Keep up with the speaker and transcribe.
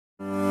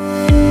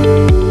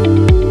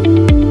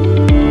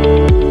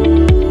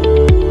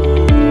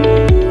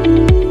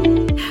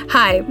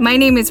My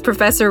name is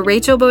Professor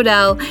Rachel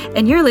Bodell,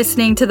 and you're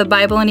listening to the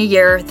Bible in a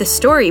Year, the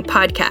Story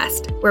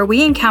podcast, where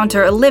we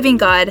encounter a living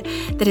God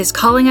that is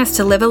calling us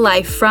to live a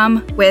life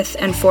from, with,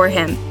 and for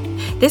Him.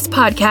 This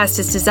podcast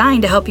is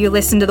designed to help you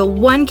listen to the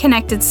one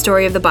connected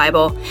story of the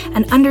Bible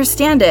and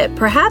understand it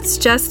perhaps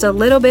just a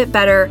little bit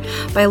better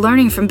by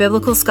learning from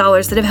biblical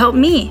scholars that have helped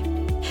me.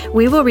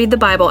 We will read the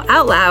Bible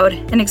out loud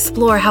and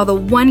explore how the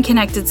one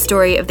connected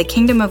story of the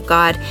kingdom of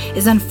God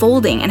is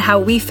unfolding and how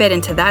we fit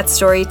into that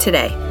story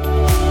today.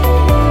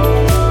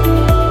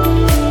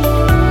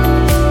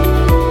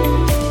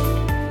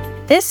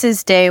 This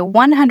is day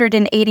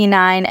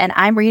 189, and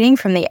I'm reading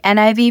from the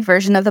NIV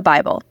version of the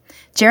Bible,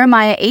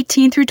 Jeremiah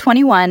 18 through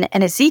 21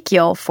 and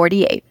Ezekiel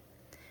 48.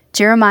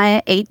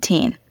 Jeremiah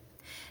 18.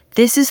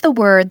 This is the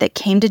word that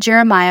came to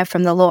Jeremiah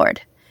from the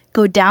Lord.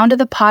 Go down to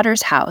the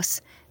potter's house,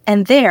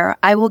 and there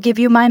I will give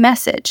you my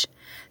message.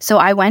 So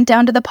I went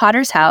down to the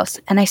potter's house,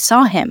 and I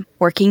saw him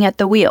working at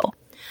the wheel.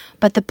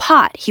 But the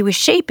pot he was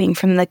shaping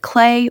from the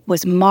clay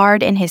was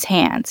marred in his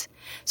hands.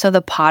 So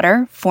the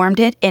potter formed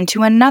it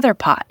into another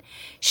pot,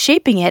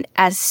 shaping it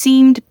as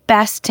seemed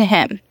best to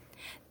him.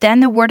 Then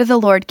the word of the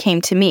Lord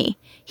came to me.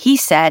 He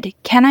said,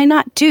 Can I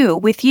not do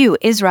with you,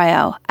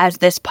 Israel, as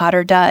this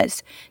potter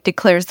does,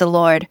 declares the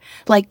Lord,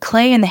 like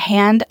clay in the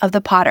hand of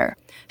the potter?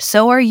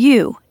 So are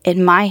you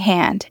in my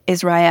hand,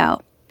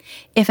 Israel.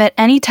 If at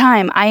any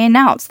time I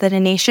announce that a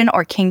nation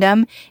or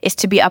kingdom is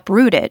to be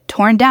uprooted,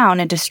 torn down,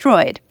 and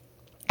destroyed,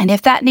 and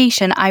if that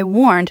nation I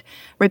warned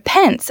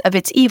repents of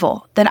its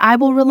evil, then I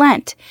will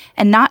relent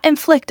and not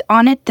inflict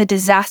on it the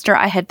disaster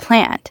I had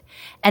planned.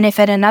 And if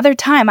at another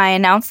time I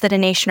announce that a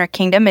nation or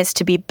kingdom is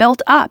to be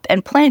built up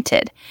and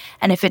planted,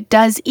 and if it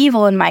does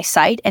evil in my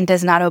sight and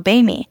does not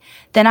obey me,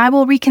 then I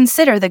will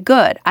reconsider the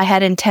good I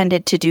had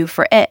intended to do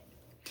for it.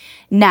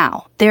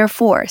 Now,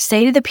 therefore,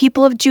 say to the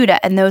people of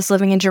Judah and those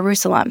living in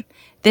Jerusalem,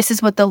 this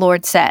is what the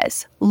Lord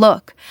says.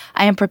 Look,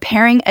 I am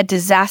preparing a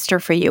disaster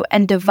for you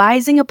and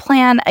devising a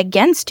plan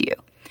against you.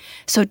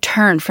 So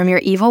turn from your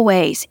evil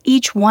ways,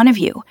 each one of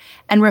you,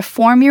 and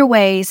reform your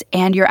ways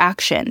and your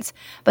actions.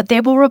 But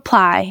they will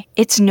reply,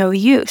 it's no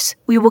use.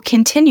 We will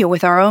continue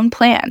with our own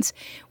plans.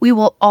 We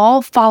will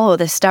all follow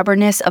the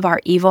stubbornness of our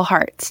evil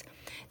hearts.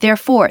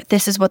 Therefore,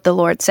 this is what the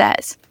Lord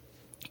says.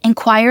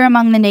 Inquire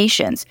among the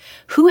nations,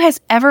 who has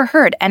ever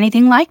heard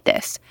anything like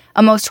this?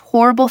 A most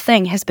horrible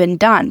thing has been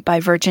done by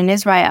virgin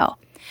Israel.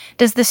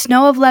 Does the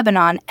snow of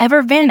Lebanon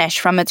ever vanish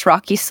from its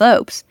rocky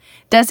slopes?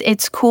 Does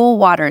its cool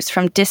waters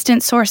from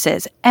distant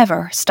sources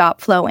ever stop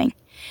flowing?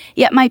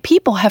 Yet my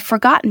people have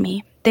forgotten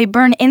me. They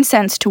burn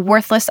incense to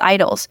worthless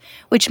idols,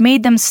 which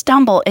made them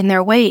stumble in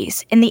their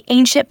ways, in the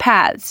ancient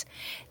paths.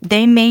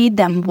 They made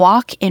them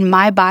walk in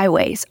my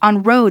byways,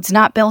 on roads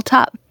not built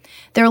up.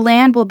 Their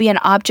land will be an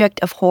object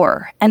of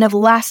horror and of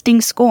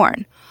lasting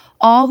scorn.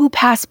 All who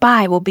pass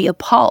by will be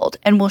appalled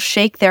and will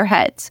shake their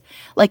heads.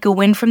 Like a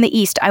wind from the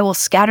east, I will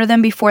scatter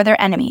them before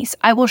their enemies.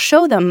 I will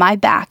show them my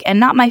back and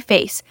not my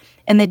face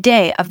in the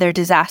day of their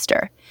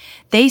disaster.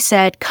 They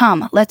said,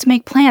 Come, let's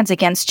make plans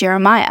against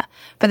Jeremiah.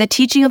 For the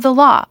teaching of the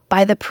law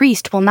by the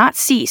priest will not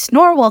cease,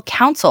 nor will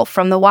counsel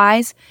from the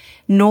wise,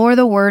 nor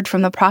the word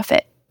from the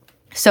prophet.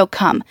 So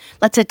come,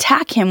 let's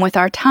attack him with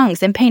our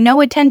tongues and pay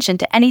no attention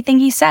to anything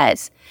he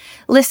says.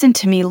 Listen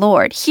to me,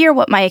 Lord. Hear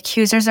what my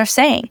accusers are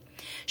saying.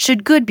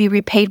 Should good be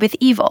repaid with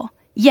evil?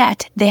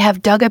 Yet they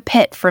have dug a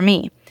pit for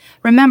me.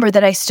 Remember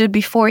that I stood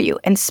before you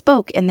and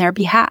spoke in their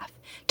behalf,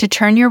 to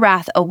turn your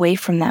wrath away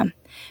from them.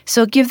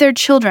 So give their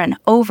children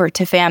over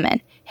to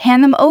famine.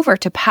 Hand them over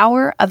to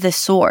power of the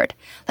sword.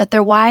 Let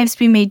their wives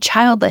be made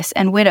childless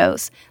and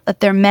widows. Let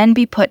their men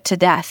be put to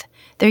death,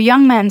 their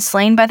young men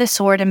slain by the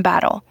sword in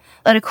battle.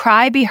 Let a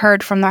cry be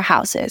heard from their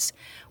houses.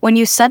 When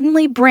you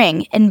suddenly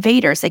bring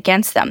invaders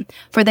against them,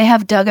 for they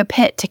have dug a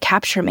pit to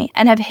capture me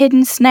and have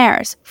hidden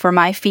snares for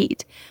my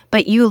feet.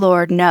 But you,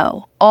 Lord,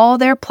 know all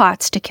their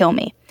plots to kill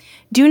me.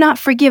 Do not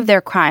forgive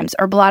their crimes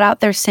or blot out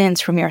their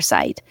sins from your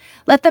sight.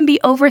 Let them be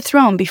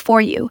overthrown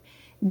before you.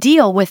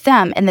 Deal with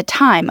them in the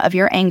time of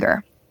your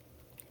anger.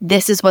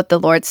 This is what the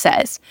Lord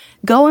says.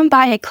 Go and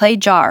buy a clay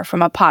jar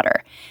from a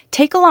potter.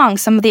 Take along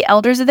some of the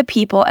elders of the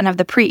people and of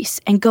the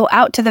priests, and go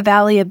out to the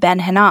valley of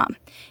Ben-Hinnom,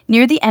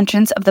 near the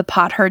entrance of the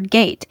potsherd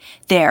gate.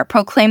 There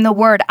proclaim the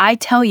word I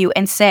tell you,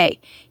 and say,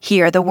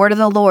 Hear the word of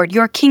the Lord,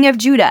 your King of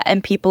Judah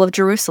and people of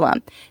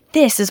Jerusalem.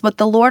 This is what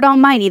the Lord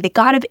Almighty, the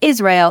God of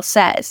Israel,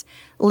 says.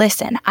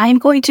 Listen, I am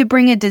going to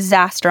bring a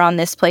disaster on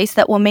this place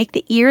that will make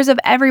the ears of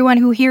everyone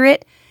who hear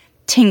it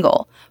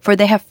tingle. For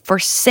they have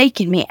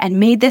forsaken me and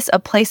made this a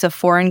place of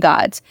foreign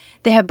gods.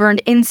 They have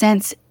burned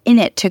incense in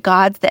it to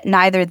gods that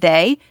neither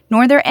they,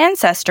 nor their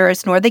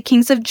ancestors, nor the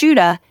kings of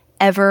Judah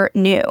ever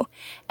knew.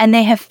 And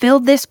they have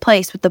filled this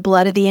place with the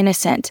blood of the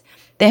innocent.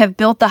 They have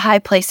built the high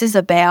places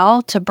of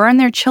Baal to burn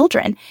their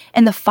children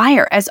in the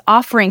fire as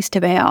offerings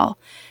to Baal.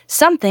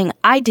 Something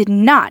I did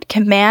not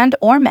command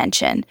or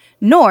mention,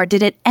 nor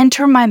did it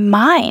enter my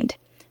mind.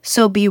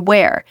 So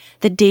beware,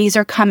 the days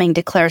are coming,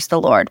 declares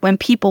the Lord, when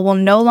people will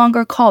no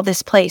longer call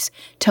this place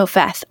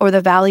Topheth or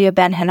the valley of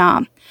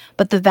Ben-Hinnom,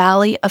 but the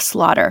valley of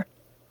slaughter.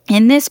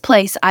 In this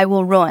place I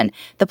will ruin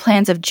the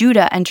plans of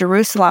Judah and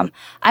Jerusalem.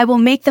 I will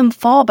make them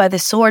fall by the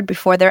sword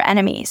before their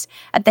enemies,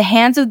 at the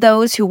hands of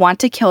those who want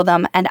to kill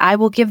them, and I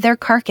will give their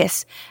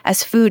carcass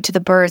as food to the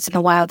birds and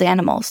the wild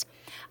animals.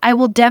 I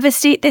will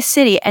devastate this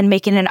city and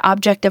make it an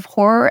object of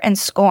horror and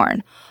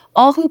scorn.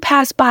 All who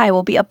pass by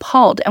will be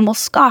appalled and will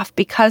scoff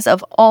because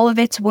of all of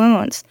its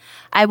wounds.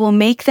 I will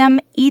make them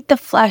eat the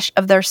flesh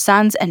of their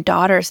sons and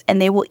daughters,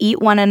 and they will eat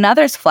one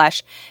another's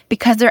flesh,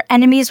 because their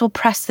enemies will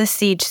press the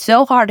siege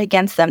so hard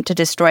against them to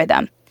destroy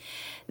them.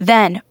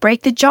 Then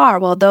break the jar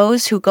while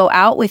those who go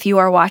out with you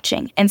are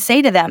watching, and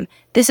say to them,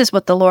 this is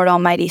what the Lord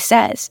Almighty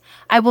says.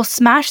 I will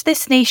smash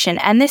this nation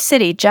and this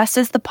city just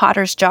as the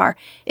potter's jar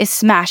is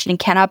smashed and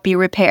cannot be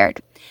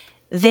repaired.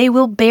 They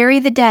will bury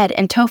the dead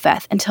in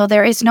Topheth until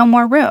there is no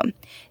more room.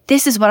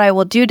 This is what I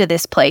will do to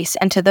this place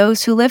and to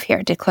those who live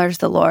here, declares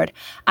the Lord.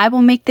 I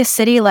will make this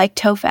city like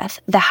Topheth,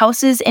 the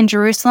houses in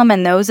Jerusalem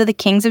and those of the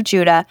kings of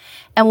Judah,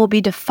 and will be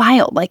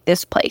defiled like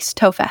this place,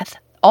 Topheth.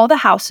 All the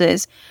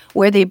houses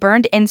where they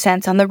burned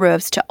incense on the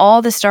roofs to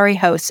all the starry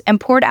hosts and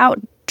poured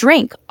out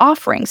drink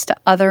offerings to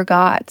other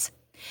gods.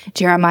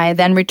 Jeremiah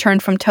then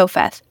returned from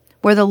Topheth,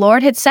 where the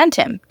Lord had sent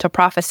him to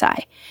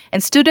prophesy,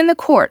 and stood in the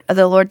court of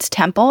the Lord's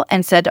temple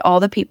and said to all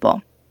the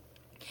people,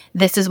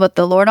 this is what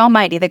the Lord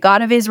Almighty, the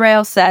God of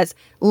Israel, says.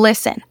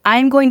 Listen, I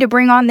am going to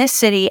bring on this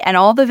city and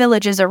all the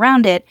villages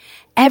around it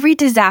every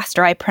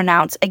disaster I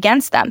pronounce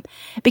against them,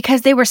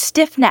 because they were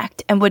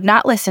stiff-necked and would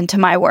not listen to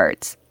my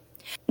words.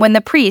 When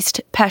the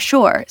priest,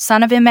 Pashur,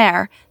 son of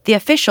Immer, the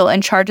official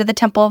in charge of the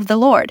temple of the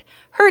Lord,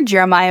 heard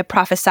Jeremiah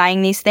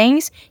prophesying these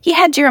things, he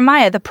had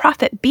Jeremiah the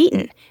prophet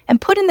beaten and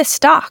put in the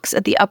stocks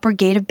at the upper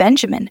gate of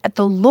Benjamin at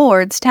the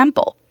Lord's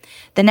temple.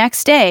 The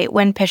next day,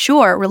 when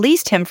Pashur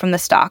released him from the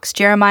stocks,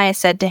 Jeremiah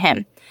said to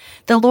him,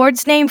 the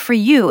Lord's name for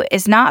you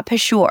is not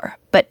Pashur,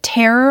 but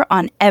terror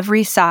on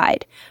every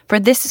side. For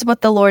this is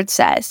what the Lord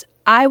says,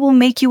 I will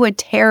make you a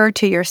terror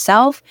to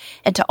yourself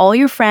and to all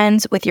your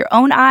friends. With your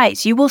own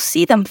eyes you will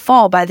see them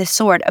fall by the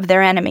sword of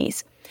their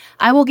enemies.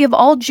 I will give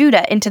all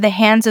Judah into the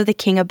hands of the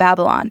king of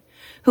Babylon,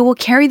 who will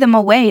carry them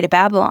away to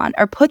Babylon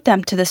or put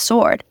them to the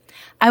sword.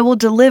 I will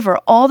deliver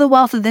all the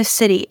wealth of this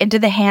city into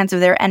the hands of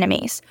their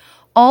enemies,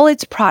 all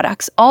its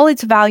products, all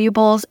its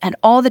valuables, and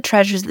all the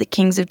treasures of the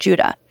kings of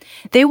Judah.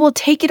 They will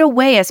take it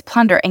away as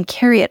plunder and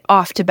carry it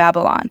off to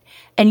Babylon.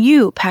 And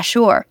you,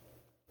 Pashur,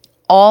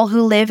 all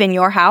who live in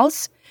your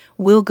house,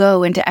 will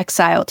go into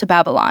exile to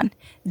Babylon.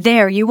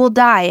 There you will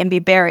die and be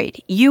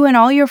buried, you and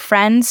all your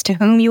friends to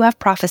whom you have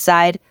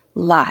prophesied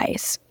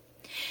lies.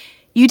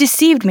 You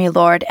deceived me,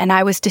 Lord, and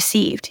I was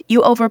deceived.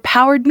 You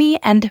overpowered me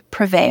and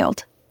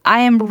prevailed. I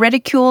am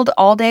ridiculed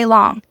all day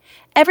long.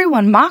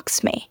 Everyone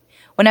mocks me.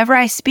 Whenever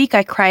I speak,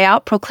 I cry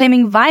out,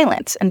 proclaiming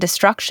violence and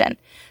destruction.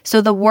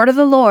 So the word of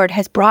the Lord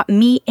has brought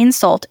me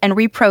insult and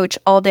reproach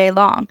all day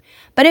long.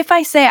 But if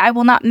I say I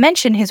will not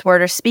mention his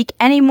word or speak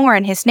any more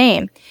in his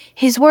name,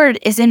 his word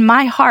is in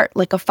my heart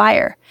like a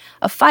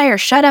fire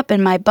shut up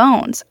in my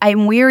bones. I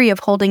am weary of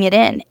holding it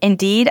in.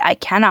 Indeed, I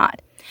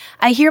cannot.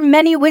 I hear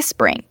many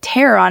whispering,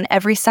 terror on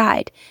every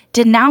side.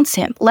 Denounce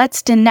him.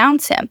 Let's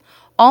denounce him.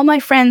 All my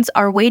friends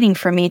are waiting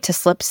for me to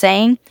slip,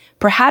 saying,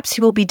 perhaps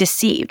he will be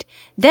deceived.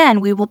 Then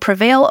we will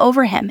prevail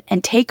over him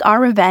and take our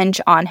revenge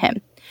on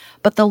him.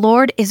 But the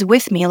Lord is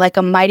with me like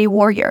a mighty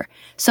warrior.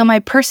 So my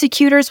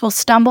persecutors will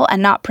stumble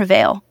and not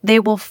prevail. They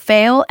will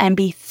fail and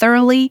be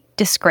thoroughly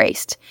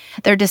disgraced.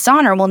 Their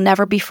dishonor will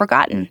never be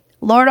forgotten.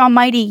 Lord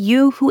Almighty,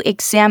 you who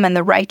examine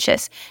the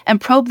righteous and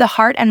probe the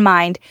heart and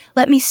mind,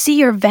 let me see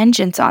your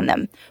vengeance on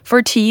them.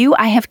 For to you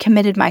I have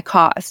committed my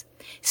cause.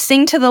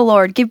 Sing to the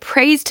Lord, give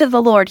praise to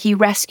the Lord. He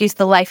rescues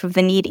the life of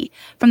the needy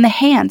from the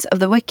hands of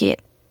the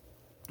wicked.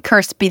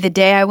 Cursed be the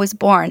day I was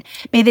born.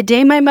 May the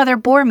day my mother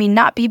bore me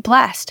not be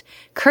blessed.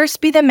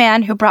 Cursed be the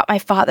man who brought my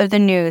father the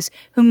news,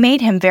 who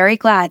made him very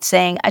glad,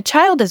 saying, a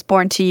child is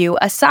born to you,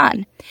 a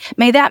son.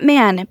 May that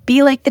man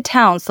be like the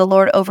towns the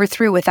Lord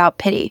overthrew without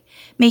pity.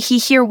 May he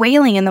hear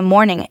wailing in the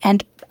morning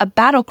and a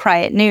battle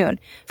cry at noon.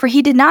 For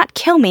he did not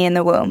kill me in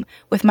the womb,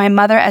 with my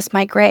mother as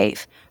my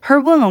grave, her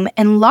womb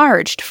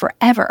enlarged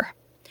forever.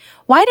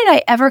 Why did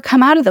I ever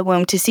come out of the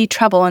womb to see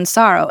trouble and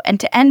sorrow, and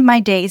to end my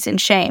days in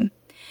shame?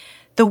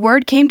 The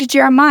word came to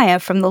Jeremiah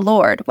from the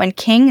Lord when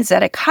King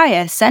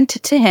Zedekiah sent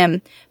to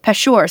him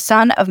Pashur,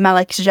 son of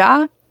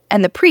Malchijah,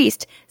 and the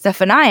priest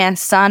Zephaniah,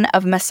 son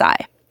of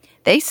Masai.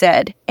 They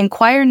said,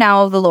 inquire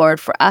now of the Lord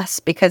for us,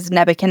 because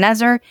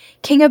Nebuchadnezzar,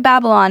 king of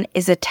Babylon,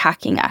 is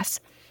attacking us.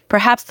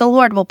 Perhaps the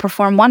Lord will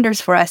perform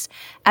wonders for us,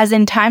 as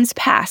in times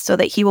past, so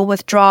that he will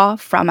withdraw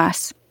from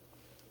us.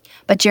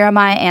 But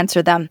Jeremiah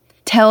answered them,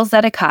 tell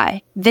Zedekiah,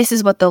 this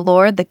is what the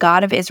Lord, the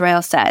God of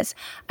Israel, says.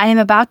 I am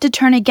about to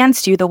turn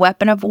against you the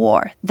weapon of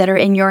war that are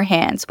in your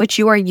hands, which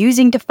you are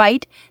using to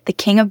fight the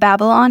king of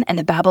Babylon and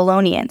the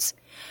Babylonians,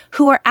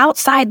 who are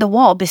outside the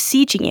wall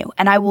besieging you,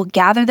 and I will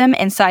gather them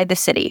inside the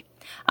city.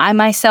 I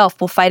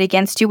myself will fight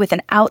against you with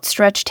an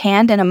outstretched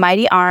hand and a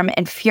mighty arm,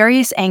 in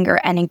furious anger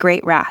and in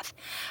great wrath.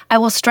 I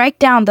will strike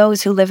down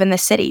those who live in the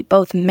city,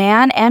 both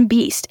man and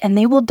beast, and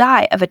they will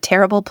die of a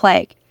terrible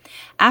plague.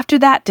 After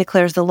that,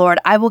 declares the Lord,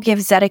 I will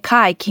give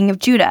Zedekiah, king of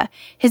Judah,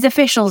 his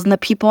officials and the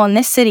people in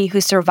this city who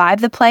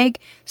survived the plague,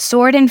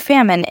 sword and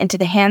famine into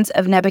the hands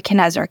of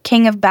Nebuchadnezzar,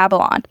 king of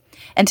Babylon,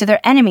 and to their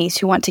enemies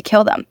who want to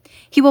kill them.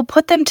 He will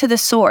put them to the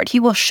sword. He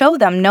will show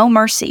them no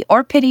mercy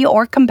or pity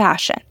or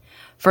compassion.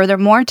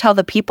 Furthermore, tell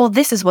the people,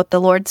 this is what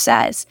the Lord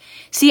says.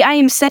 See, I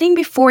am setting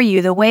before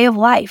you the way of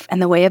life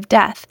and the way of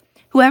death.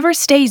 Whoever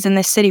stays in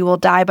this city will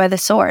die by the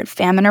sword,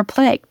 famine, or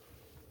plague.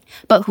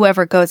 But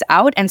whoever goes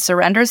out and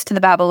surrenders to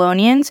the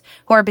Babylonians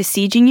who are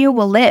besieging you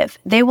will live.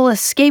 They will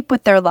escape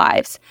with their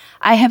lives.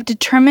 I have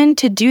determined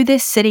to do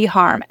this city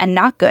harm and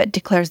not good,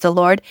 declares the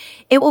Lord.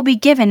 It will be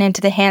given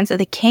into the hands of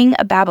the king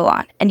of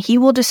Babylon, and he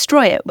will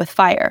destroy it with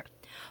fire.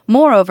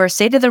 Moreover,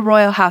 say to the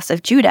royal house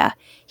of Judah,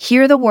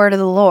 hear the word of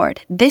the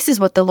Lord. This is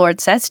what the Lord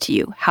says to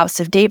you, house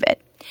of David.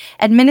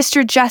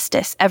 Administer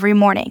justice every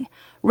morning.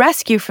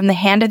 Rescue from the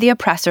hand of the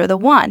oppressor the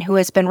one who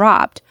has been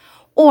robbed.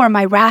 Or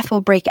my wrath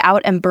will break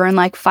out and burn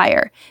like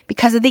fire,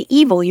 because of the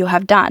evil you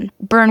have done.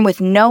 Burn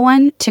with no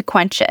one to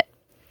quench it.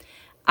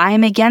 I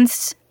am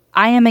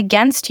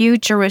against you,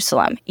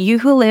 Jerusalem, you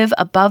who live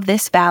above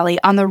this valley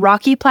on the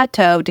rocky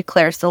plateau,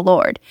 declares the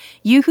Lord.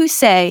 You who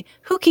say,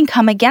 who can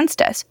come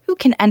against us? Who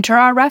can enter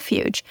our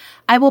refuge?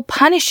 I will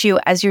punish you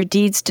as your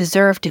deeds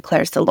deserve,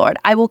 declares the Lord.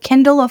 I will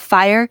kindle a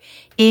fire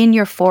in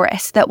your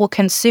forests that will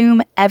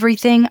consume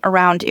everything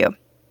around you.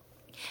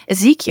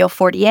 Ezekiel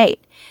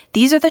 48.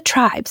 These are the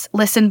tribes,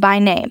 listen by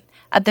name.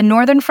 At the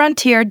northern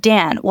frontier,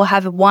 Dan will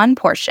have one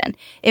portion.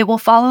 It will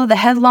follow the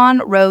headlong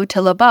road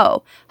to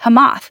Lebo,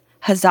 Hamath,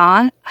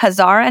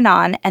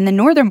 Hazar-Enan, and the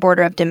northern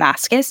border of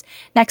Damascus,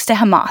 next to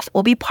Hamath,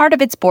 will be part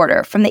of its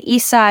border from the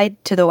east side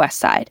to the west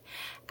side.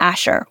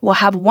 Asher will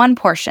have one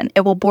portion.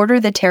 It will border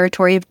the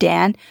territory of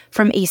Dan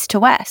from east to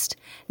west.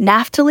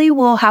 Naphtali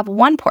will have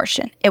one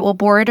portion. It will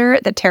border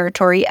the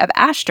territory of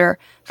Asher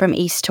from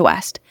east to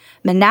west.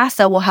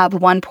 Manasseh will have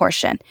one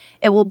portion.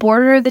 It will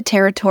border the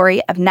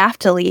territory of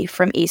Naphtali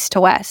from east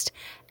to west.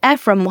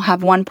 Ephraim will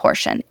have one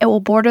portion. It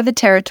will border the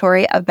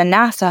territory of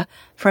Manasseh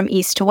from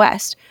east to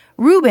west.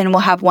 Reuben will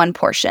have one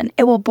portion.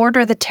 It will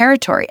border the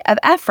territory of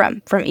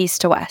Ephraim from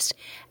east to west.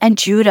 And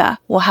Judah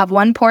will have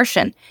one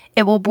portion.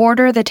 It will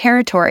border the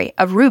territory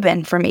of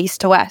Reuben from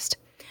east to west.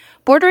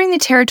 Bordering the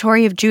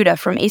territory of Judah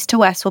from east to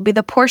west will be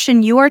the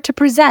portion you are to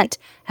present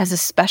as a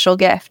special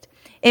gift.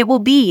 It will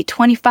be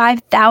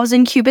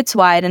 25,000 cubits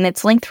wide, and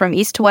its length from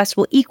east to west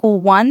will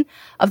equal one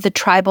of the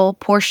tribal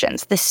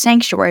portions. The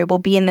sanctuary will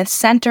be in the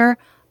center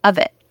of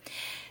it.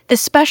 The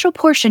special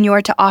portion you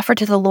are to offer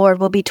to the Lord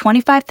will be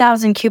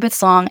 25,000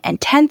 cubits long and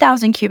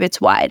 10,000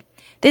 cubits wide.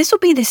 This will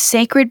be the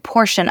sacred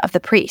portion of the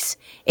priests.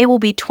 It will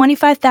be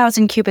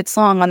 25,000 cubits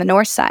long on the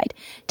north side,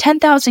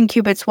 10,000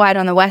 cubits wide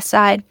on the west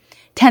side,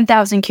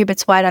 10,000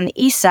 cubits wide on the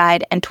east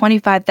side, and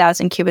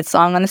 25,000 cubits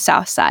long on the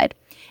south side.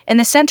 In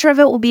the center of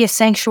it will be a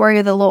sanctuary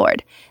of the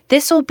Lord.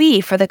 This will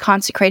be for the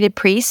consecrated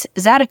priests,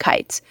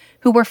 Zadokites,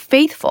 who were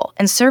faithful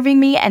in serving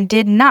me and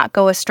did not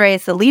go astray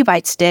as the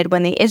Levites did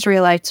when the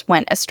Israelites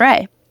went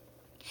astray.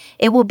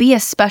 It will be a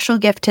special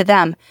gift to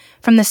them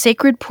from the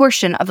sacred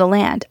portion of the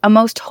land, a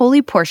most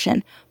holy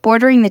portion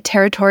bordering the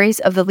territories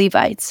of the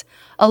Levites.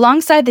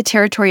 Alongside the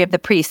territory of the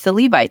priests, the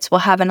Levites will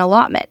have an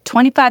allotment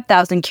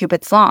 25,000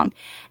 cubits long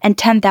and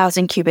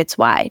 10,000 cubits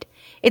wide.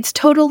 Its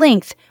total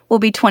length will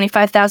be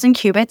 25,000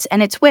 cubits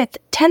and its width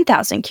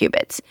 10,000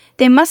 cubits.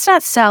 They must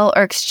not sell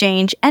or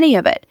exchange any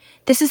of it.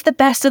 This is the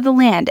best of the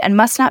land and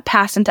must not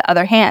pass into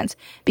other hands,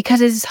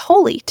 because it is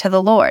holy to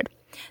the Lord.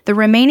 The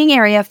remaining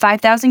area,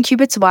 5,000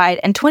 cubits wide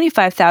and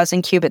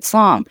 25,000 cubits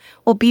long,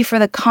 will be for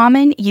the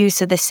common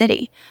use of the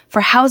city,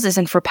 for houses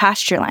and for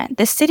pasture land.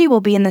 The city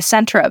will be in the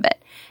center of it,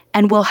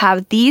 and will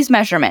have these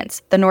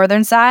measurements: the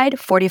northern side,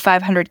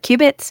 4,500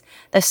 cubits,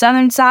 the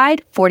southern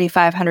side,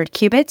 4,500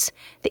 cubits,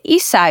 the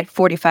east side,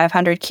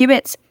 4,500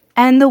 cubits,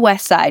 and the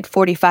west side,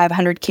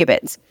 4,500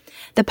 cubits.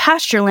 The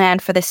pasture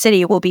land for the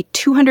city will be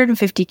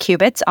 250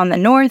 cubits on the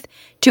north,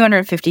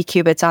 250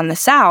 cubits on the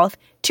south,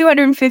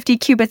 250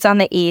 cubits on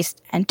the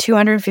east, and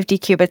 250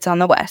 cubits on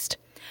the west.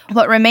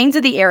 What remains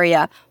of the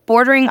area,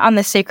 bordering on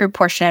the sacred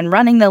portion and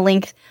running the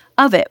length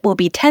of it, will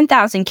be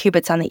 10,000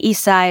 cubits on the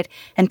east side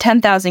and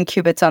 10,000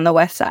 cubits on the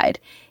west side.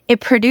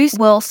 It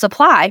will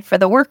supply for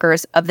the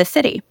workers of the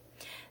city.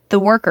 The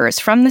workers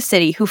from the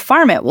city who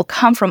farm it will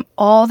come from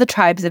all the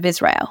tribes of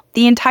Israel.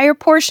 The entire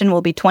portion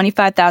will be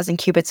 25,000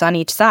 cubits on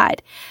each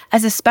side.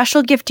 As a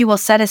special gift, you will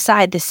set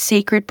aside the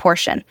sacred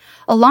portion,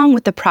 along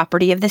with the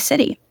property of the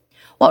city.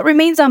 What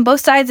remains on both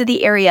sides of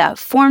the area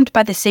formed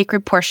by the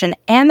sacred portion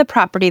and the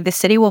property of the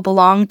city will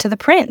belong to the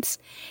prince.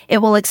 It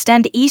will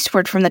extend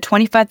eastward from the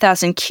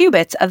 25,000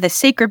 cubits of the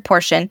sacred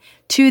portion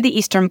to the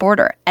eastern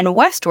border, and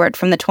westward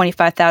from the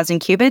 25,000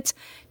 cubits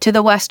to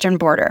the western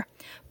border.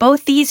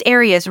 Both these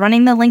areas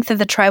running the length of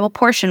the tribal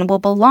portion will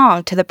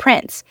belong to the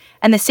prince,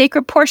 and the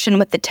sacred portion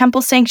with the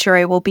temple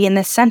sanctuary will be in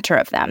the center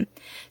of them.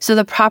 So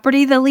the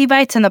property of the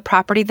Levites and the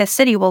property of the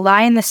city will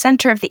lie in the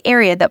center of the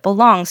area that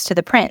belongs to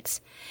the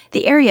prince.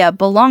 The area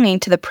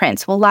belonging to the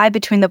prince will lie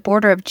between the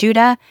border of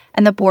Judah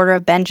and the border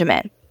of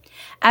Benjamin.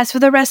 As for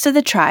the rest of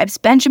the tribes,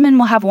 Benjamin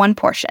will have one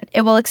portion.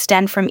 It will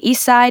extend from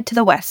east side to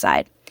the west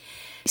side.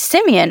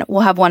 Simeon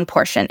will have one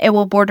portion. It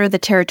will border the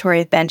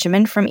territory of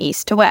Benjamin from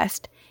east to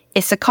west.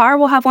 Issachar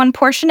will have one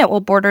portion. It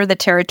will border the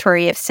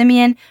territory of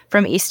Simeon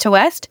from east to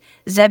west.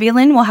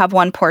 Zebulun will have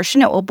one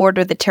portion. It will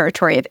border the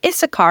territory of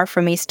Issachar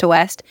from east to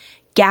west.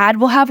 Gad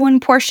will have one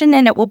portion,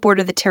 and it will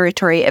border the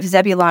territory of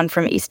Zebulun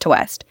from east to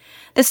west.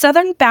 The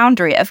southern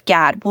boundary of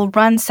Gad will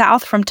run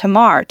south from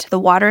Tamar to the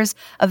waters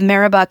of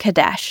Meribah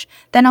Kadesh,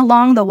 then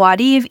along the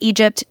Wadi of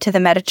Egypt to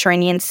the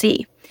Mediterranean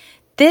Sea.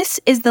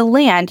 This is the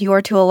land you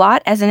are to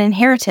allot as an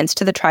inheritance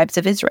to the tribes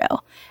of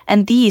Israel,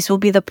 and these will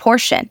be the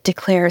portion,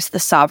 declares the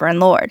sovereign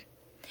Lord.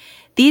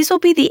 These will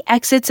be the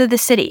exits of the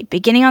city,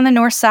 beginning on the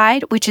north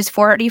side, which is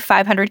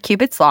 4,500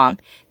 cubits long.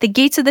 The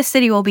gates of the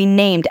city will be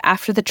named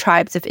after the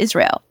tribes of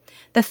Israel.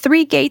 The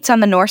 3 gates on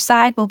the north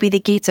side will be the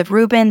gates of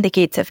Reuben, the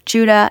gates of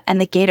Judah,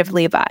 and the gate of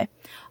Levi.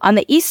 On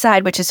the east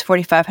side, which is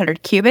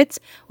 4,500 cubits,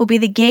 will be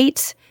the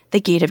gate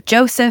of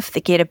Joseph,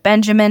 the gate of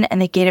Benjamin,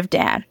 and the gate of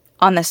Dan.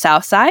 On the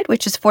south side,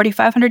 which is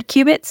 4,500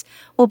 cubits,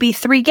 will be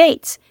 3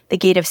 gates, the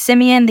gate of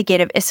Simeon, the gate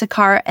of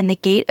Issachar, and the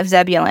gate of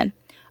Zebulun.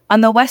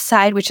 On the west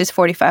side, which is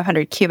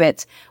 4,500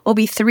 cubits, will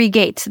be 3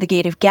 gates, the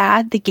gate of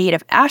Gad, the gate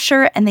of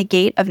Asher, and the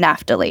gate of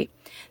Naphtali.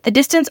 The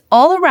distance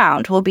all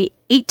around will be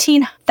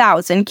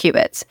 18,000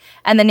 cubits,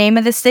 and the name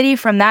of the city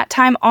from that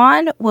time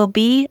on will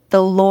be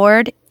The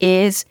Lord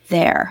is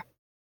There.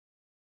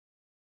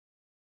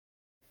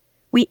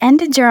 We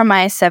ended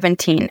Jeremiah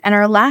 17 and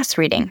our last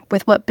reading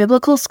with what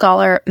biblical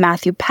scholar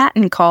Matthew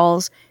Patton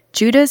calls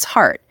Judah's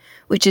heart,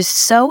 which is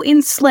so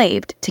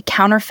enslaved to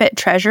counterfeit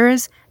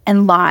treasures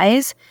and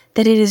lies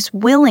that it is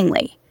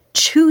willingly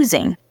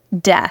choosing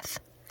death.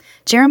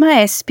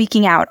 Jeremiah is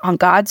speaking out on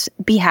God's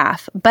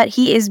behalf, but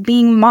he is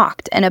being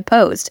mocked and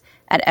opposed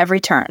at every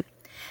turn.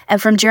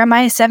 And from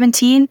Jeremiah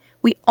 17,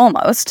 we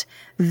almost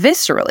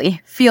viscerally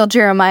feel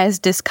Jeremiah's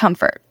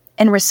discomfort.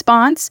 In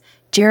response,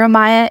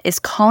 Jeremiah is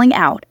calling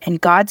out, and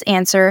God's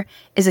answer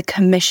is a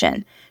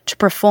commission to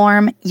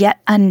perform yet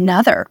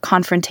another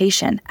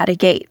confrontation at a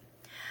gate.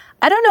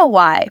 I don't know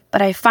why,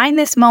 but I find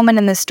this moment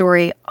in the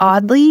story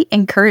oddly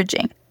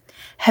encouraging.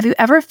 Have you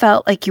ever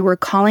felt like you were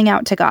calling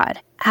out to God,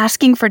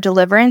 asking for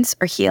deliverance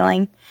or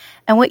healing,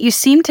 and what you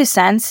seem to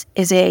sense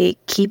is a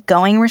keep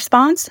going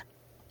response?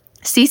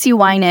 C.C.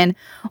 Winan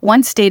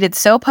once stated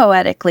so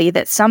poetically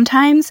that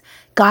sometimes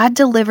God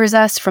delivers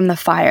us from the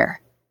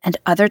fire, and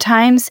other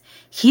times,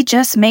 he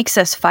just makes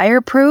us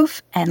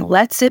fireproof and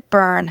lets it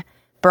burn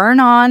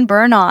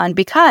on,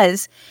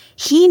 because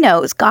he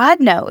knows, God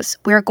knows,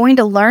 we're going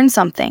to learn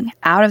something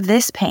out of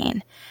this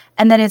pain,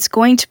 and that it's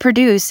going to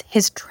produce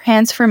his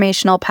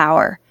transformational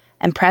power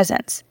and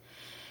presence.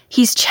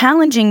 He's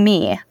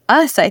challenging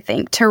us, I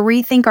think, to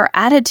rethink our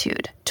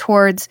attitude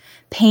towards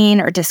pain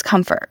or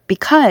discomfort,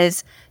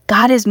 because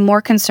God is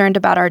more concerned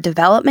about our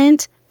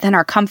development than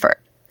our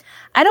comfort.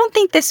 I don't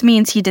think this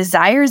means he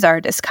desires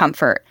our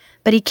discomfort,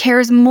 but he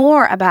cares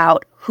more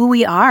about who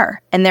we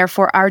are, and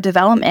therefore our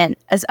development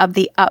is of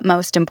the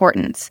utmost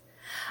importance.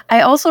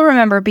 I also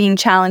remember being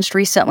challenged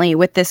recently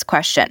with this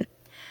question: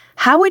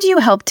 how would you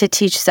help to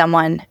teach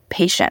someone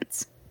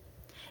patience?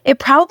 It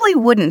probably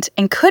wouldn't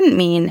and couldn't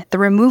mean the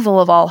removal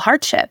of all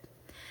hardship.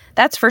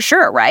 That's for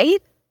sure,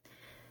 right?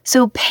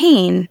 So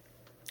pain,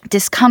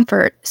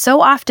 discomfort,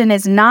 so often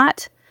is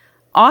not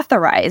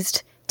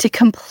authorized to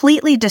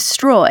completely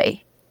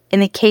destroy in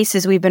the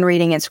cases we've been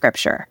reading in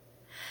Scripture.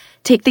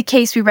 Take the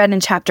case we read in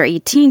chapter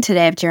 18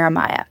 today of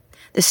Jeremiah,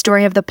 the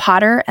story of the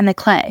potter and the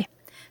clay.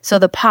 So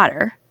the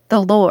potter,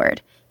 the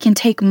Lord, can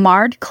take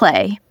marred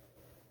clay,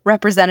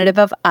 representative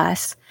of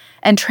us,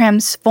 and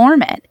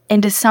transform it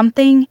into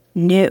something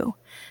new,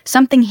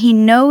 something he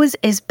knows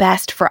is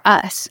best for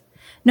us.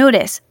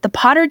 Notice, the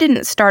potter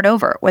didn't start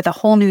over with a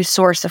whole new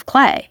source of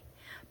clay,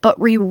 but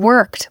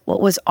reworked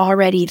what was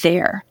already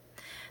there.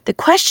 The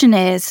question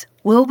is,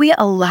 will we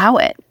allow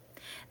it?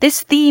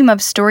 This theme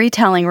of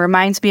storytelling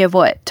reminds me of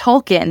what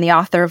Tolkien, the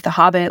author of The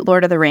Hobbit,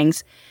 Lord of the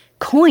Rings,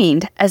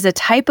 coined as a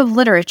type of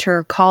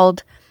literature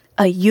called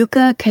a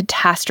yucca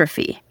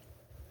catastrophe.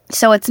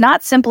 So it's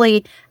not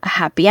simply a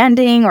happy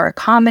ending or a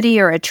comedy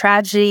or a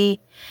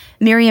tragedy.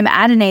 Miriam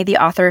Adonai, the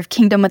author of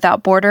Kingdom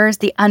Without Borders,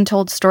 The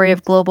Untold Story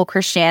of Global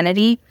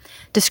Christianity,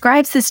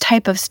 describes this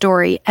type of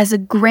story as a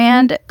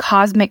grand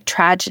cosmic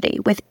tragedy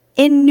with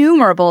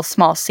innumerable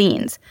small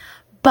scenes,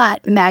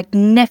 but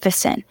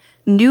magnificent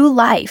new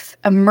life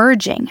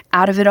emerging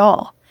out of it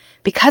all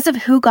because of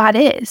who God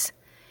is.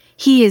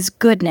 He is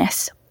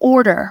goodness,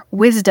 order,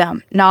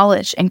 wisdom,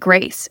 knowledge, and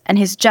grace, and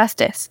his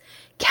justice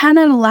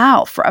cannot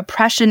allow for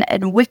oppression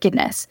and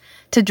wickedness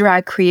to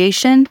drag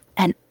creation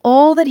and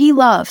all that he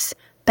loves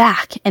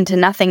back into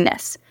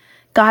nothingness.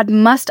 God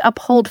must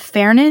uphold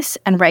fairness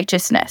and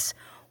righteousness,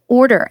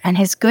 order and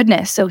his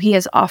goodness, so he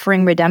is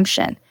offering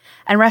redemption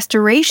and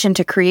restoration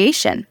to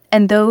creation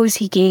and those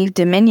he gave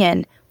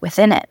dominion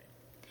within it.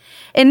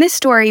 In this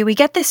story, we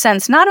get this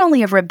sense not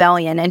only of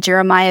rebellion and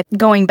Jeremiah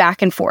going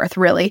back and forth,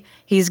 really.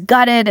 He's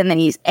gutted and then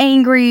he's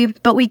angry,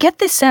 but we get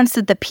this sense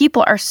that the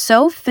people are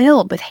so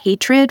filled with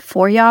hatred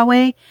for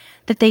Yahweh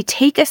that they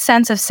take a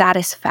sense of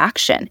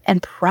satisfaction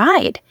and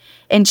pride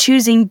in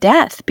choosing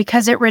death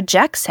because it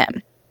rejects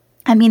him.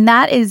 I mean,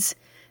 that is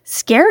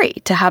scary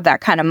to have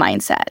that kind of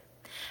mindset.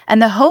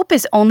 And the hope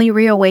is only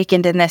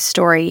reawakened in this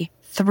story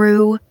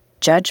through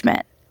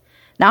judgment.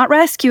 Not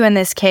rescue in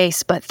this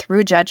case, but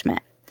through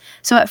judgment.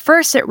 So at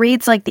first, it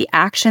reads like the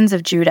actions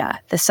of Judah,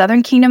 the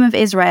southern kingdom of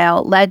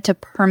Israel, led to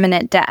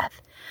permanent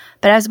death.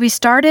 But as we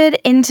started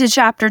into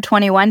chapter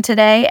 21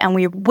 today, and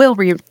we will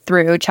read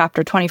through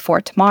chapter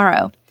 24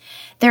 tomorrow,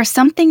 there's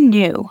something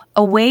new,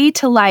 a way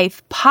to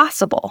life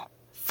possible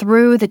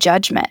through the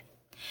judgment.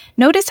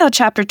 Notice how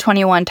chapter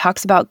 21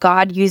 talks about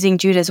God using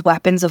Judah's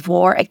weapons of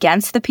war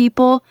against the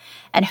people,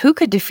 and who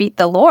could defeat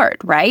the Lord,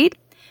 right?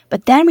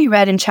 But then we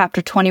read in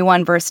chapter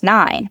 21, verse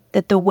 9,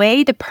 that the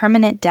way to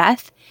permanent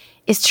death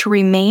is to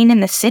remain in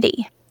the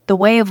city. The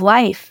way of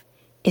life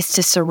is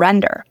to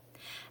surrender.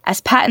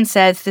 As Patton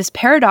says, this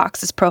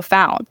paradox is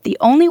profound. The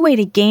only way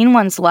to gain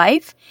one's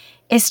life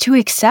is to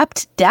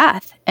accept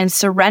death and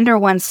surrender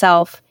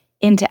oneself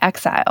into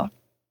exile.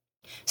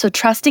 So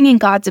trusting in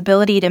God's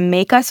ability to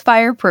make us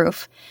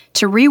fireproof,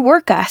 to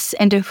rework us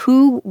into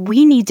who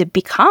we need to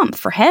become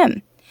for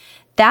him.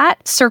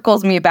 That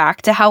circles me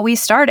back to how we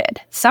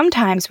started.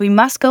 Sometimes we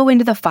must go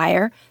into the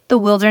fire, the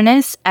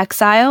wilderness,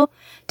 exile,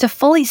 to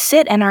fully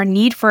sit in our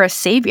need for a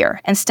savior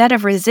instead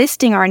of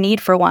resisting our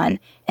need for one,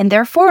 and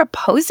therefore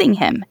opposing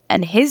him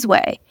and his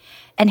way,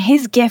 and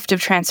his gift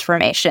of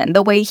transformation,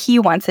 the way he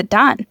wants it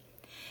done.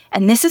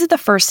 And this is the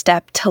first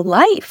step to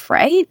life,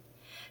 right?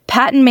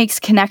 Patton makes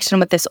connection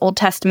with this Old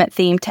Testament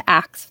theme to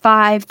Acts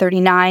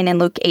 5:39 and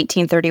Luke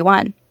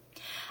 18:31.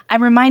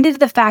 I'm reminded of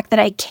the fact that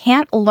I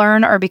can't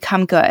learn or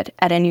become good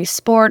at a new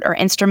sport or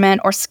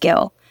instrument or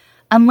skill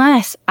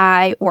unless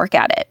I work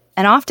at it.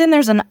 And often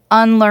there's an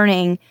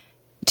unlearning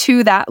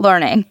to that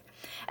learning.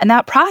 And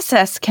that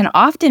process can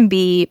often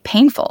be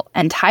painful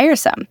and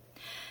tiresome.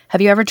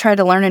 Have you ever tried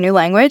to learn a new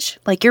language?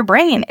 Like, your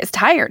brain is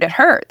tired, it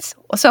hurts.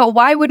 So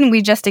why wouldn't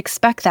we just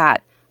expect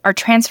that our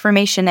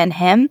transformation in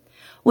him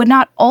would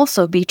not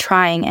also be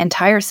trying and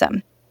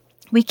tiresome?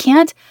 We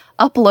can't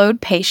upload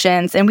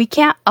patience, and we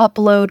can't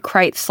upload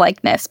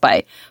Christ-likeness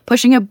by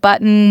pushing a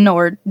button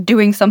or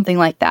doing something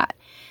like that.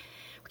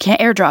 We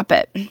can't airdrop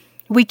it.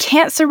 We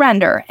can't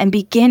surrender and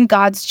begin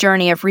God's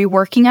journey of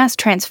reworking us,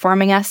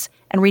 transforming us,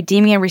 and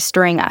redeeming and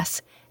restoring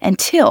us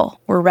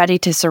until we're ready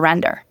to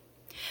surrender.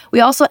 We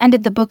also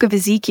ended the book of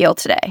Ezekiel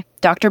today.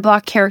 Dr.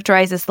 Block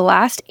characterizes the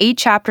last 8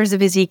 chapters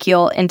of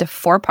Ezekiel into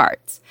 4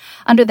 parts.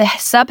 Under the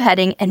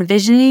subheading,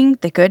 Envisioning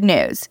the Good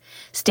News,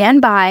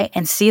 stand by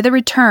and see the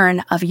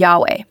return of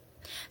Yahweh.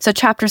 So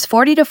chapters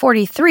 40 to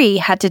 43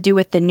 had to do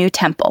with the new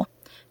temple.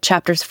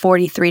 Chapters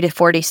 43 to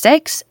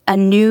 46, a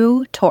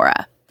new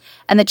Torah.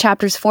 And the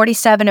chapters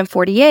 47 and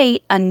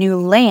 48, a new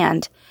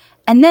land.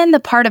 And then the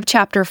part of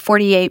chapter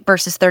 48,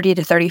 verses 30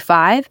 to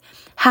 35,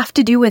 have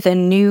to do with a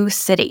new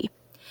city.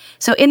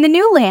 So in the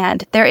new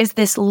land, there is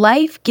this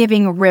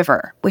life-giving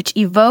river, which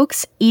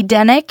evokes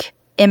Edenic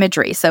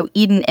imagery, so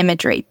Eden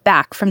imagery,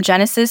 back from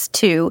Genesis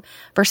 2,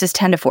 verses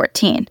 10 to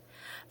 14.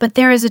 But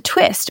there is a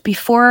twist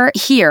before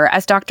here,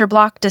 as Dr.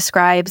 Block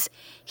describes.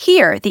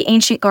 Here, the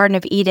ancient Garden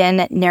of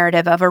Eden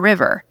narrative of a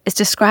river is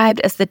described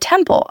as the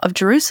temple of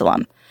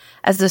Jerusalem,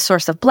 as the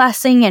source of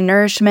blessing and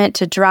nourishment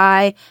to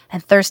dry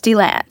and thirsty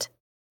land.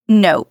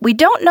 No, we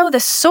don't know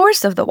the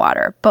source of the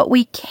water, but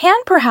we can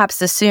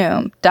perhaps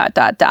assume ...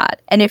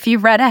 And if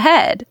you've read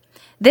ahead,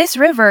 this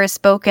river is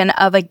spoken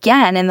of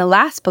again in the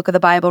last book of the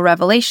Bible,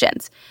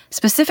 Revelations,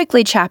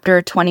 specifically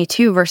chapter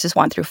 22, verses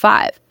 1 through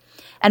 5.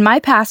 And my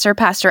pastor,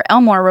 Pastor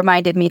Elmore,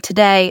 reminded me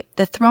today,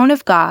 the throne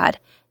of God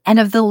and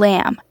of the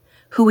Lamb,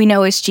 who we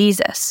know is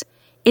Jesus,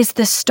 is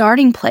the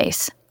starting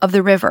place of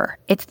the river.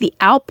 It's the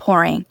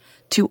outpouring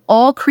to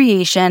all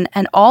creation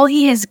and all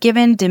he has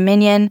given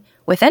dominion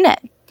within it.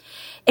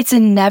 It's a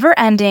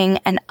never-ending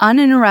and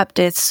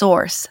uninterrupted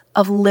source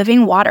of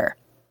living water.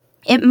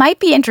 It might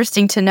be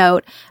interesting to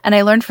note, and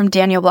I learned from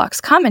Daniel Block's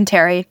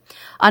commentary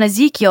on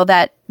Ezekiel,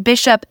 that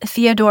Bishop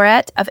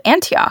Theodoret of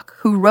Antioch,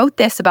 who wrote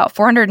this about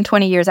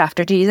 420 years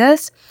after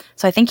Jesus,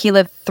 so I think he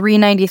lived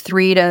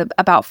 393 to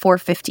about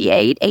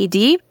 458 AD,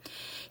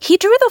 he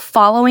drew the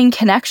following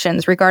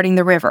connections regarding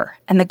the river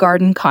and the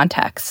garden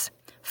context.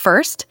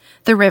 First,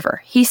 the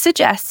river, he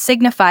suggests,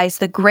 signifies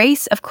the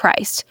grace of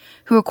Christ,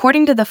 who,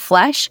 according to the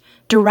flesh,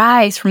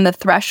 derives from the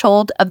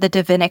threshold of the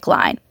Davidic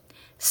line.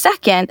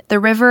 Second, the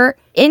river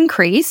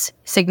increase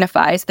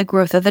signifies the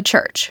growth of the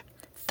church.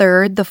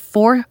 Third, the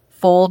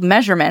fourfold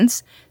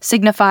measurements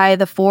signify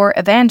the 4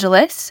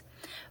 evangelists.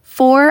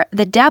 4,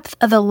 the depth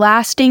of the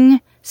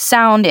lasting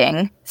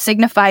sounding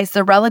signifies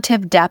the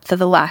relative depth of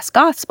the last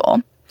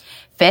gospel.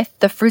 5th,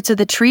 the fruits of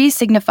the tree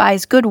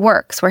signifies good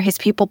works, where his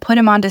people put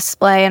him on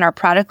display and are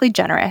prodigally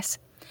generous.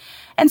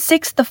 And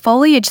 6th, the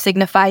foliage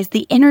signifies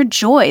the inner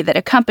joy that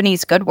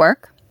accompanies good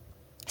work.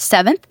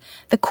 7th,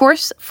 the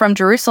course from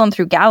Jerusalem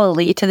through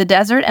Galilee to the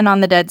desert and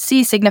on the Dead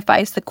Sea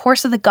signifies the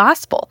course of the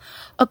gospel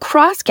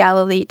across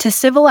Galilee to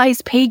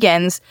civilized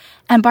pagans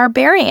and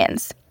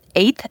barbarians.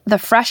 8th, the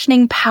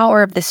freshening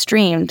power of the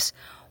streams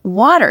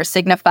Water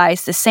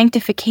signifies the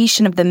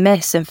sanctification of the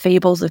myths and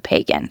fables of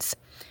pagans,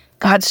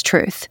 God's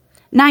truth.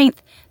 9th,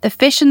 the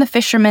fish and the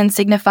fishermen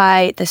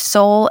signify the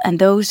soul and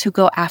those who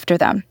go after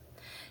them.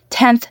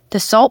 10th, the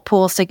salt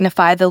pools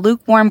signify the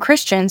lukewarm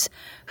Christians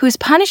whose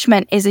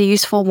punishment is a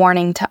useful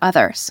warning to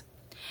others.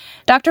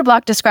 Dr.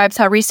 Block describes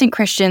how recent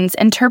Christians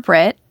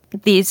interpret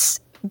these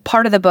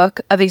part of the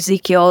book of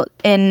Ezekiel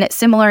in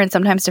similar and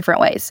sometimes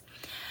different ways.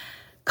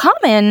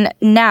 Common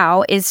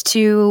now is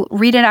to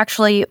read it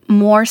actually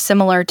more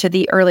similar to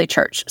the early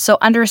church, so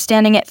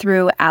understanding it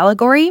through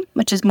allegory,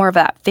 which is more of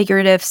that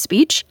figurative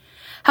speech.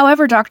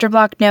 However, Dr.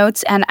 Block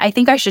notes, and I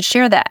think I should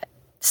share that,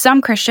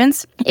 some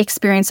Christians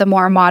experience a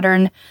more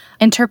modern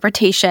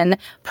interpretation,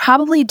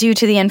 probably due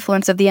to the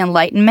influence of the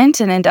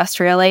Enlightenment and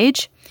Industrial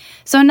Age.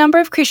 So a number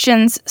of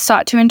Christians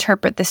sought to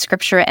interpret the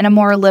scripture in a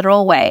more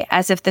literal way,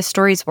 as if the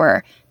stories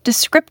were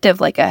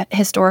descriptive, like a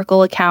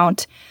historical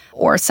account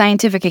or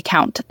scientific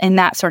account in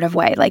that sort of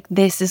way, like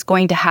this is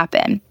going to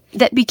happen.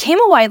 That became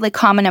a widely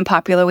common and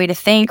popular way to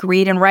think,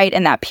 read, and write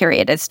in that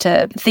period, is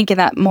to think in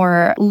that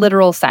more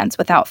literal sense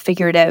without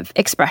figurative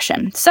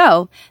expression.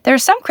 So there are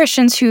some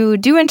Christians who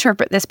do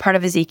interpret this part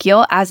of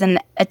Ezekiel as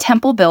a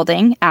temple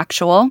building,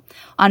 actual,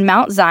 on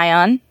Mount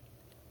Zion,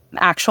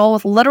 actual,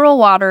 with literal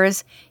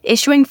waters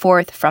issuing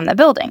forth from the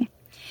building.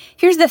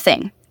 Here's the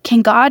thing.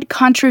 Can God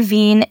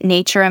contravene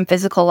nature and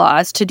physical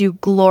laws to do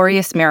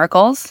glorious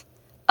miracles?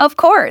 Of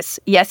course.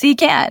 Yes, he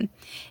can.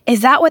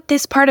 Is that what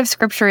this part of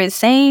Scripture is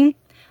saying?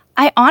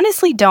 I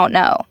honestly don't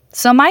know.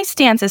 So my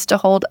stance is to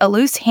hold a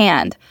loose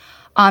hand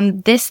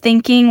on this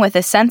thinking with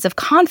a sense of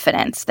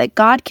confidence that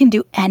God can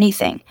do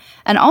anything,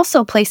 and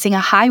also placing a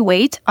high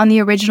weight on the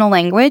original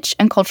language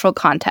and cultural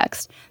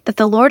context that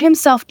the Lord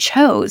himself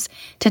chose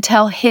to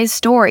tell his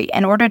story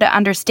in order to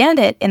understand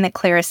it in the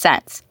clearest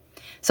sense.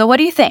 So what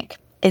do you think?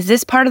 Is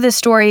this part of the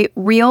story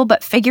real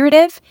but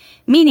figurative,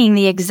 meaning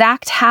the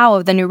exact how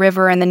of the new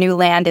river and the new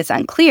land is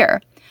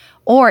unclear?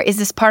 Or is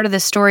this part of the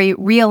story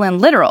real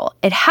and literal?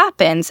 It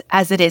happens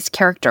as it is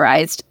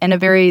characterized in a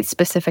very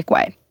specific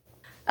way.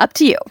 Up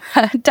to you.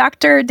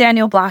 Dr.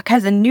 Daniel Block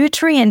has a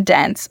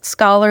nutrient-dense,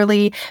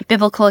 scholarly,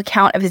 biblical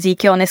account of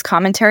Ezekiel in his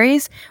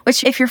commentaries,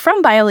 which if you're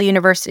from Biola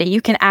University,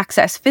 you can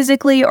access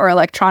physically or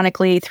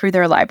electronically through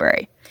their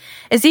library.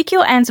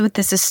 Ezekiel ends with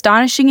this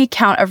astonishing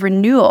account of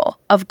renewal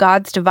of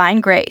God's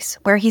divine grace,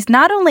 where he's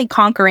not only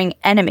conquering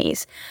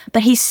enemies,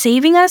 but he's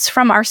saving us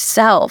from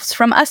ourselves,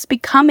 from us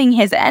becoming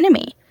his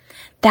enemy.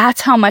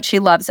 That's how much he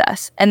loves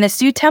us. And this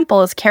new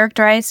temple is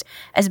characterized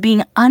as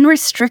being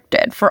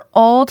unrestricted for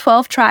all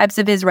 12 tribes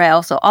of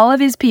Israel, so all of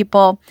his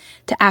people,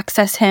 to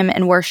access him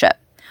and worship.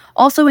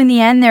 Also, in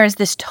the end, there is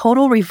this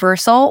total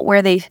reversal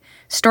where the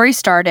story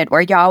started,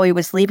 where Yahweh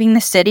was leaving the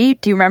city.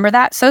 Do you remember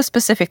that? So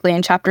specifically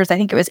in chapters, I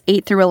think it was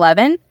 8 through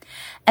 11.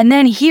 And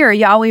then here,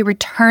 Yahweh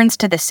returns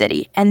to the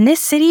city. And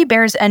this city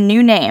bears a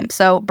new name.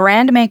 So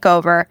brand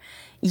makeover.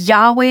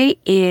 Yahweh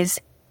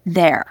is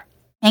there.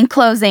 In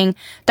closing,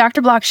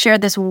 Dr. Block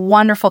shared this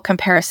wonderful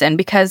comparison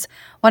because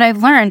what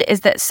I've learned is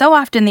that so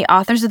often the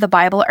authors of the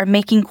Bible are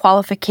making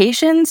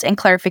qualifications and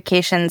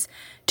clarifications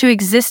to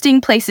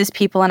existing places,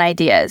 people, and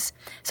ideas.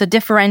 So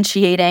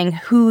differentiating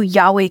who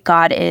Yahweh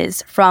God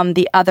is from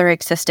the other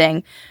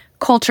existing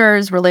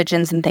cultures,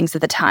 religions, and things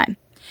of the time.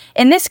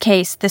 In this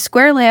case, the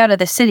square layout of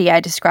the city I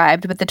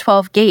described with the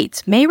 12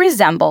 gates may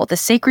resemble the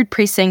sacred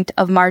precinct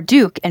of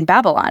Marduk in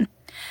Babylon.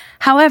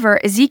 However,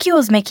 Ezekiel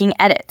is making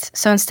edits,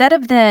 so instead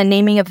of the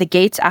naming of the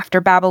gates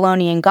after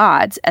Babylonian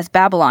gods, as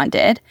Babylon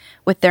did,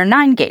 with their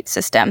 9-gate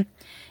system,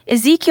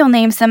 Ezekiel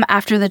names them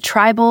after the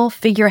tribal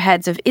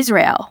figureheads of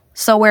Israel.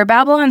 So where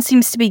Babylon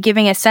seems to be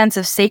giving a sense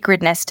of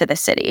sacredness to the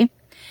city,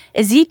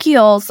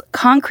 Ezekiel's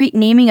concrete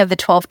naming of the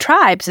 12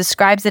 tribes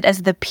describes it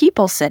as the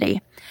people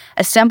city,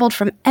 assembled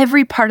from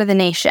every part of the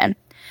nation.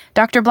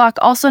 Dr. Block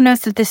also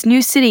notes that this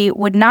new city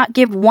would not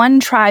give one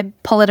tribe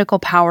political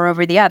power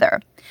over the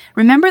other.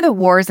 Remember the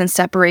wars and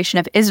separation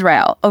of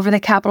Israel over the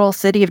capital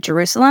city of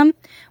Jerusalem,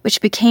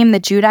 which became the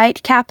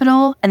Judite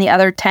capital, and the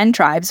other 10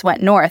 tribes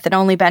went north and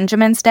only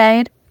Benjamin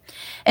stayed?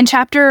 In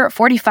chapter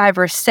 45,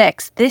 verse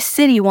 6, this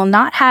city will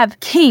not have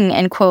king,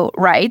 end quote,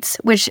 rights,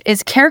 which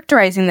is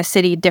characterizing the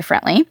city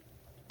differently.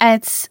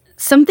 It's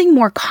something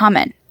more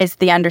common, is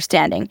the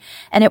understanding,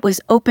 and it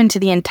was open to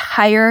the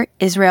entire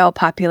Israel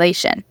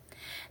population.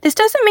 This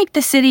doesn't make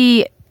the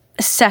city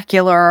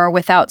secular or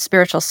without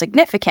spiritual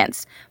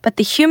significance, but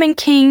the human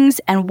kings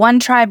and one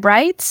tribe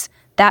rights,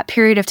 that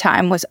period of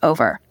time was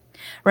over.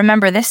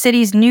 Remember, this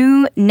city's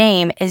new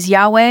name is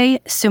Yahweh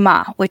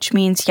Sumah, which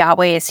means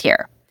Yahweh is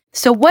here.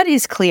 So what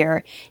is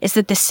clear is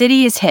that the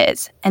city is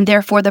his, and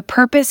therefore the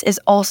purpose is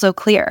also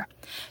clear.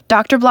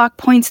 Dr. Block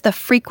points the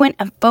frequent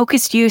and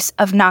focused use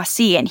of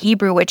Nasi in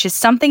Hebrew, which is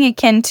something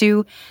akin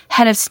to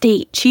head of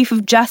state, chief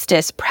of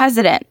justice,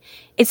 president.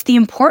 It's the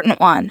important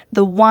one,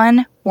 the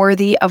one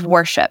worthy of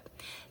worship.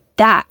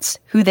 That's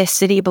who this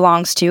city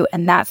belongs to,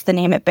 and that's the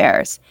name it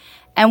bears.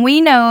 And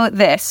we know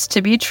this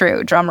to be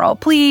true. Drumroll,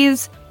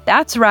 please.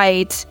 That's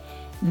right.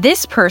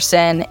 This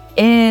person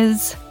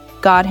is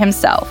God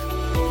himself.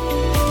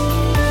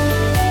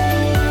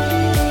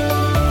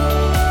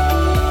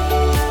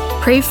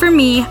 Pray for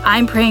me,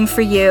 I'm praying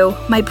for you.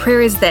 My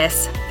prayer is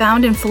this,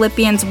 found in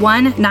Philippians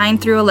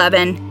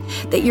 1:9-11,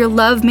 that your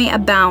love may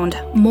abound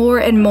more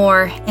and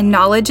more in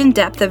knowledge and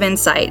depth of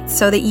insight,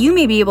 so that you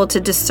may be able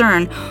to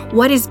discern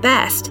what is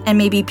best and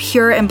may be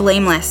pure and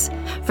blameless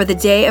for the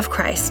day of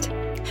Christ,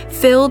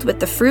 filled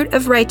with the fruit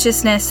of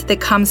righteousness that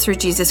comes through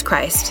Jesus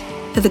Christ,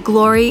 to the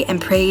glory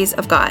and praise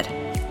of God.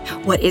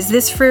 What is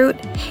this fruit?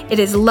 It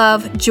is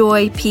love,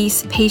 joy,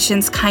 peace,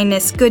 patience,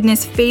 kindness,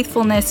 goodness,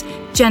 faithfulness,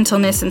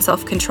 gentleness, and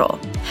self-control.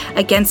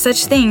 Against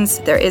such things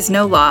there is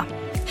no law.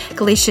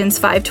 Galatians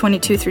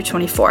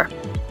 5:22-24.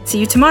 See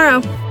you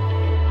tomorrow.